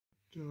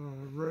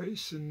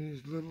rice in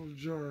these little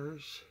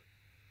jars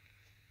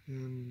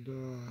and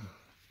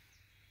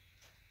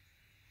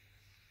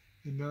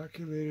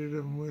inoculated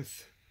them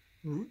with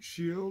Root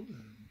Shield,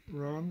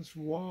 Ron's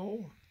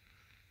Wow,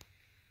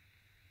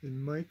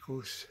 and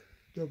Mycos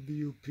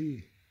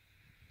WP.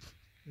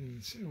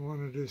 And I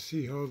wanted to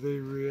see how they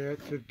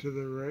reacted to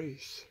the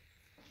rice.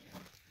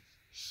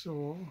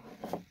 So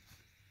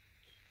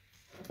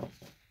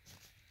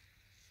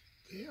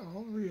they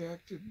all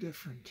reacted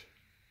different.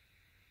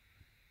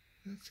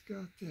 That's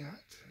got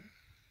that.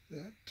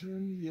 That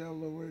turned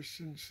yellowish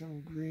and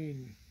some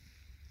green.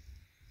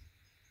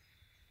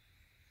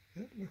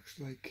 That looks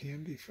like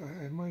candy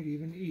fire. I might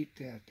even eat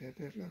that.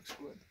 That looks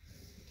good.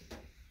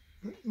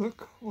 But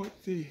look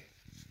what the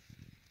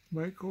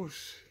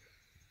Mycos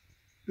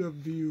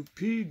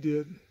WP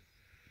did.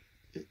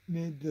 It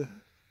made the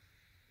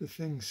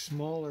thing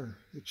smaller.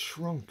 It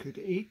shrunk. It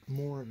ate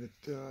more of it.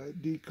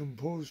 It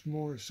decomposed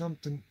more.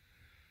 Something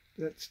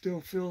that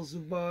still fills the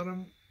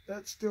bottom.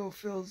 That still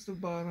fills the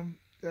bottom.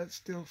 That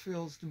still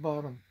fills the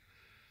bottom.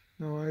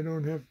 Now I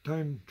don't have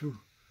time to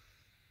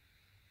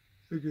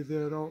figure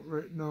that out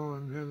right now.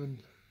 I'm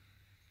having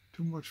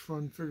too much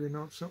fun figuring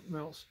out something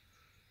else.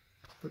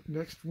 But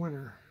next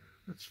winter,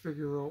 let's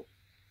figure out,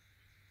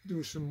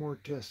 do some more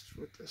tests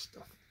with this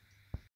stuff.